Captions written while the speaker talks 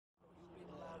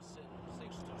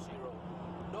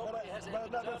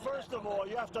but first of all,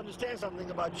 you have to understand something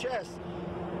about chess.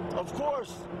 Of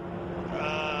course,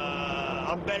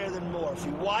 I'm better than Morphy.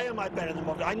 Why am I better than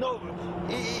Morphy? I know,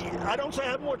 I don't say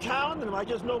I have more talent than him, I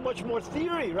just know much more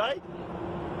theory, right?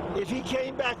 If he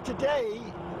came back today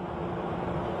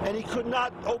and he could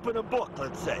not open a book,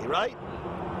 let's say, right?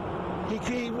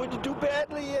 He would do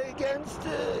badly against,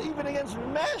 even against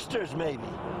masters, maybe.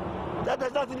 That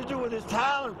has nothing to do with his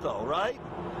talent, though, right?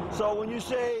 So when you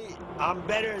say, I'm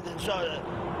better than so,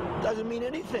 doesn't mean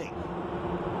anything.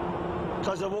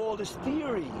 Because of all this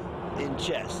theory in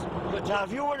chess. Now,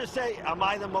 if you were to say, am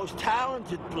I the most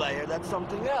talented player, that's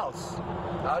something else.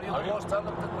 Are you the most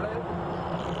talented player?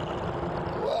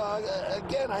 Well,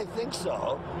 again, I think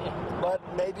so. But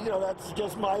maybe, that's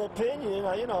just my opinion.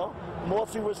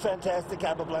 Morphy was fantastic,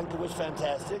 Capablanca was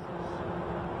fantastic.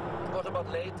 What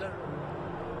about later?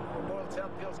 World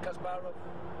champions, Kasparov?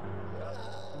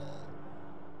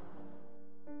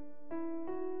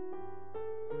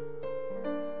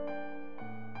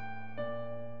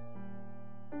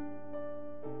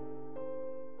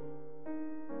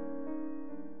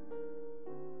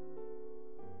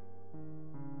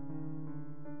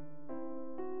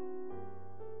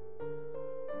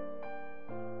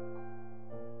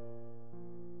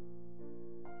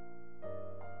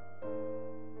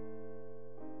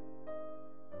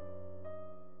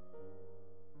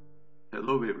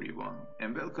 Hello everyone,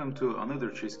 and welcome to another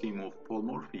chess game of Paul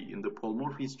Morphy in the Paul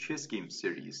Morphy's chess game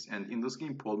series. And in this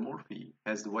game, Paul Morphy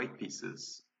has the white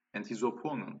pieces, and his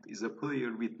opponent is a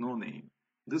player with no name.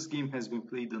 This game has been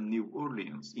played in New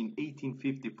Orleans in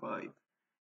 1855.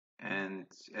 And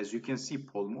as you can see,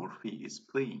 Paul Morphy is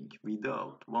playing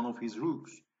without one of his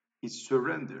rooks. He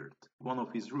surrendered one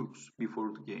of his rooks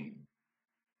before the game.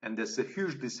 And that's a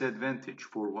huge disadvantage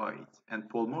for white. And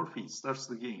Paul Morphy starts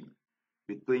the game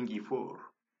with playing e4,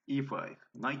 e5,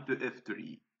 knight to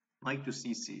f3, knight to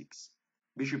c6,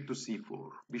 bishop to c4,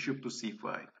 bishop to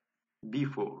c5,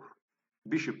 b4,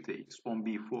 bishop takes on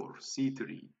b4,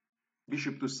 c3,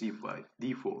 bishop to c5,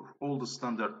 d4, all the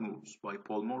standard moves by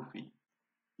Paul Morphy.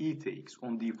 E takes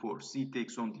on d4, c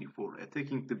takes on d4,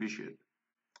 attacking the bishop,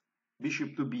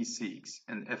 bishop to b6,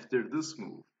 and after this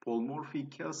move, Paul Morphy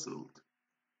castled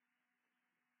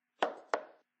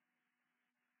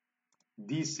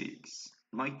d6,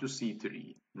 knight to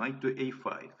c3, knight to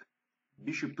a5,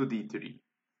 bishop to d3,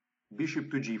 bishop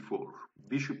to g4,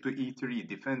 bishop to e3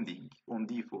 defending on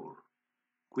d4,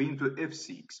 queen to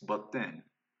f6, but then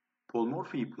Paul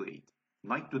Morphy played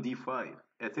knight to d5,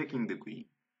 attacking the queen,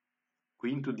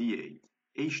 queen to d8,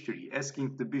 h3,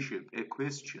 asking the bishop a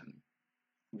question,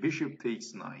 bishop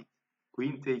takes knight,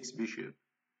 queen takes bishop,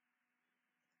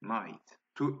 knight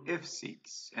to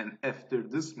f6, and after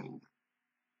this move,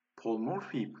 Paul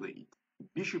Morphy played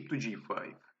bishop to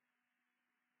g5,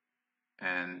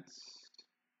 and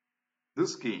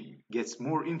this game gets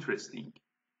more interesting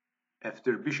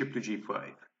after bishop to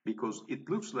g5 because it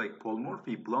looks like Paul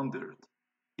Morphy blundered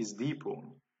his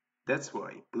d-pawn. That's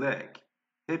why black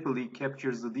happily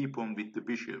captures the d-pawn with the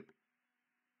bishop.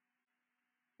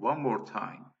 One more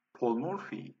time, Paul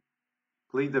Morphy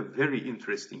played a very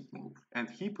interesting move, and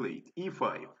he played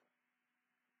e5.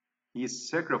 He is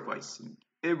sacrificing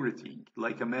everything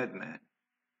like a madman.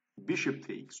 Bishop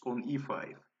takes on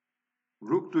e5,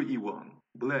 rook to e1.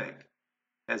 Black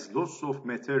has lots of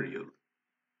material.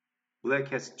 Black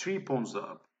has 3 pawns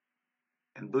up,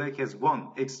 and black has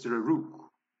 1 extra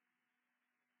rook.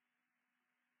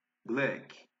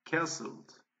 Black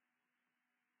castled.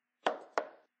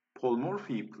 Paul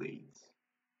Morphy played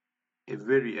a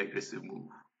very aggressive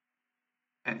move,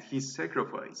 and he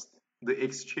sacrificed the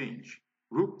exchange.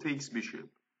 Rook takes bishop,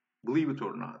 believe it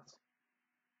or not.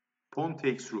 Pawn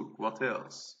takes rook, what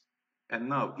else? And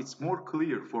now it's more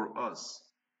clear for us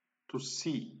to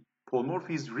see Paul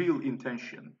Morphy's real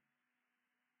intention.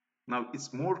 Now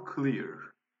it's more clear.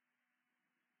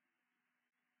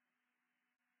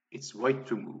 It's white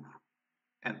to move.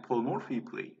 And Paul Morphy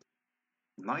played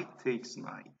knight takes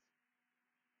knight,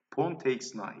 pawn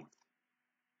takes knight,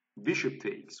 bishop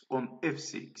takes on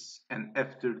f6, and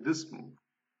after this move,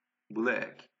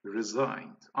 black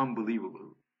resigned.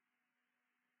 Unbelievable.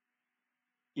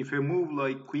 If a move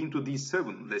like queen to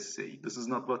d7, let's say, this is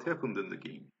not what happened in the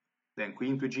game, then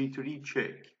queen to g3,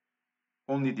 check.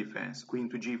 Only defense, queen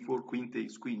to g4, queen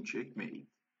takes queen, checkmate.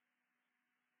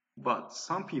 But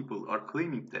some people are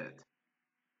claiming that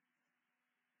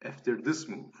after this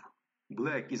move,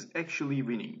 black is actually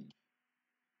winning,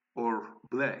 or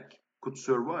black could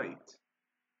survive.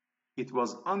 It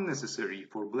was unnecessary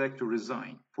for black to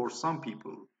resign for some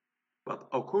people, but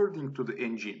according to the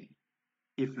engine,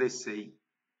 if let's say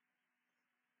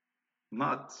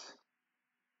not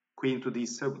queen to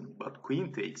d7, but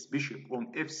queen takes bishop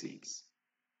on f6.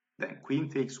 Then queen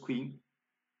takes queen,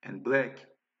 and black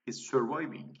is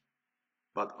surviving.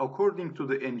 But according to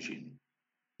the engine,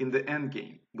 in the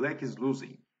endgame, black is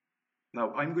losing.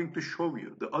 Now I'm going to show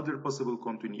you the other possible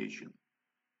continuation.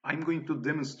 I'm going to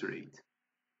demonstrate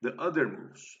the other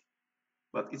moves,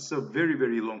 but it's a very,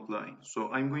 very long line, so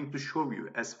I'm going to show you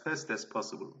as fast as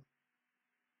possible.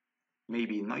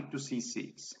 Maybe knight to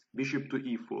c6, bishop to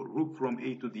e4, rook from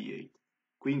a to d8,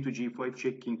 queen to g5,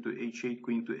 check, king to h8,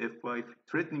 queen to f5,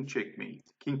 threatening checkmate,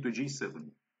 king to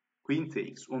g7, queen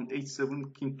takes on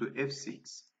h7, king to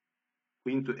f6,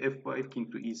 queen to f5, king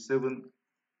to e7,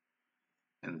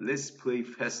 and let's play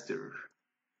faster.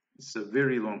 It's a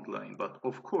very long line, but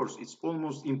of course it's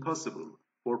almost impossible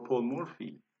for Paul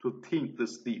Morphy to think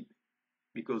this deep,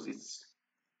 because it's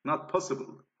not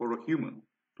possible for a human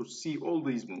to see all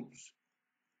these moves.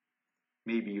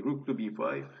 Maybe rook to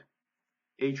b5,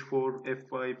 h4,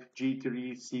 f5,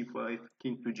 g3, c5,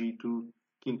 king to g2,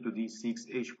 king to d6,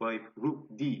 h5, rook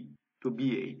d to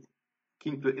b8,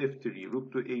 king to f3,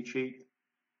 rook to h8,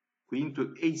 queen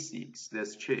to a6,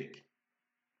 let's check,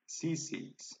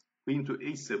 c6, queen to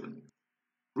a7,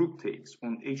 rook takes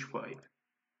on h5,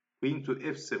 queen to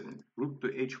f7, rook to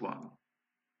h1,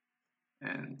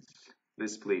 and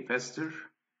let's play faster,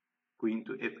 queen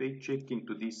to f8 check, king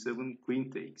to d7,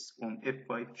 queen takes on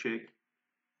f5 check,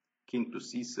 king to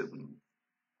c7,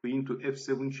 queen to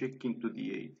f7 check, king to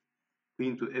d8,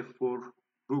 queen to f4,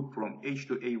 rook from h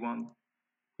to a1,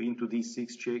 queen to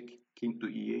d6 check, king to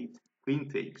e8, queen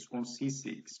takes on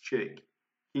c6 check,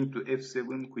 king to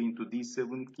f7, queen to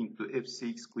d7, king to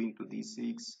f6, queen to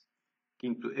d6,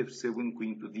 king to f7,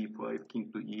 queen to d5,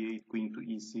 king to e8, queen to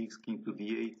e6, king to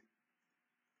d8.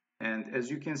 And as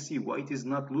you can see, white is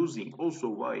not losing. Also,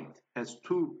 white has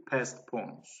two passed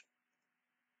pawns.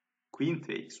 Queen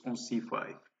takes on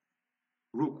c5,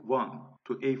 rook 1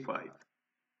 to a5,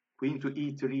 queen to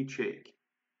e3 check,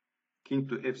 king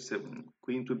to f7,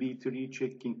 queen to b3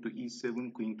 check, king to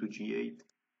e7, queen to g8,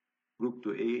 rook to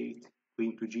a8,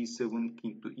 queen to g7,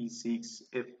 king to e6,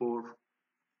 f4,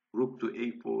 rook to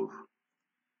a4,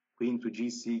 queen to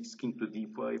g6, king to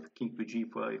d5, king to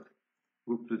g5,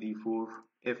 rook to d4,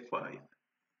 f5,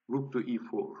 rook to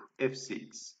e4,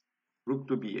 f6, rook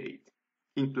to b8,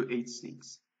 king to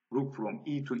h6, rook from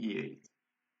e to e8,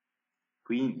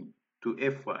 queen to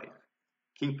f5,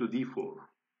 king to d4,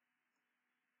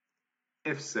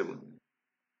 f7,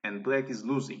 and black is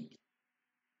losing,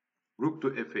 rook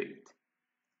to f8,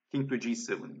 king to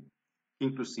g7,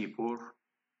 king to c4,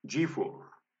 g4.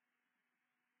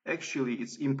 Actually,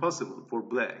 it's impossible for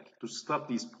black to stop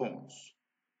these pawns.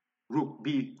 Rook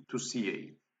b to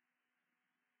c8.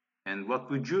 And what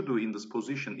would you do in this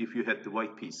position if you had the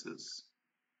white pieces?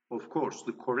 Of course,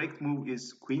 the correct move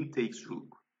is queen takes rook.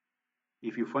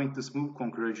 If you find this move,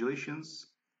 congratulations.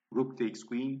 Rook takes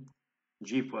queen,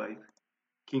 g5,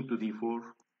 king to d4,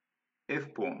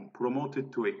 f-pawn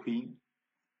promoted to a queen,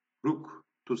 rook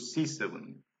to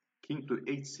c7, king to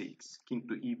h6, king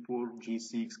to e4,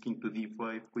 g6, king to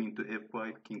d5, queen to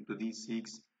f5, king to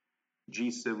d6,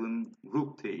 g7,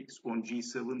 rook takes on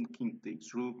g7, king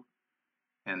takes rook,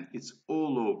 and it's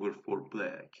all over for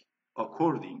black,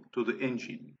 according to the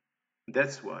engine.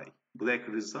 That's why black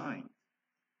resigned.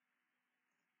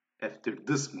 After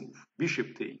this move,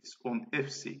 bishop takes on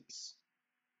f6.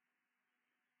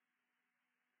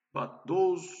 But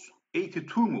those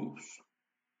 82 moves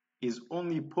is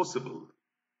only possible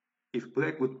if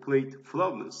black would play it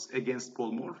flawless against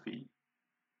Paul Morphy.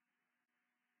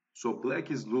 So black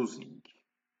is losing.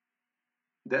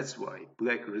 That's why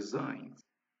black resigned.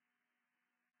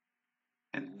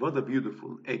 And what a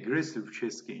beautiful, aggressive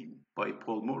chess game by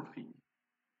Paul Morphy.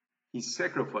 He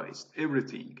sacrificed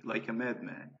everything like a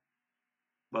madman,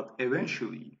 but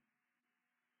eventually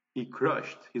he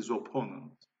crushed his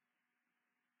opponent.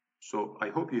 So I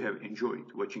hope you have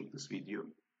enjoyed watching this video,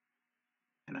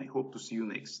 and I hope to see you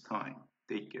next time.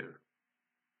 Take care.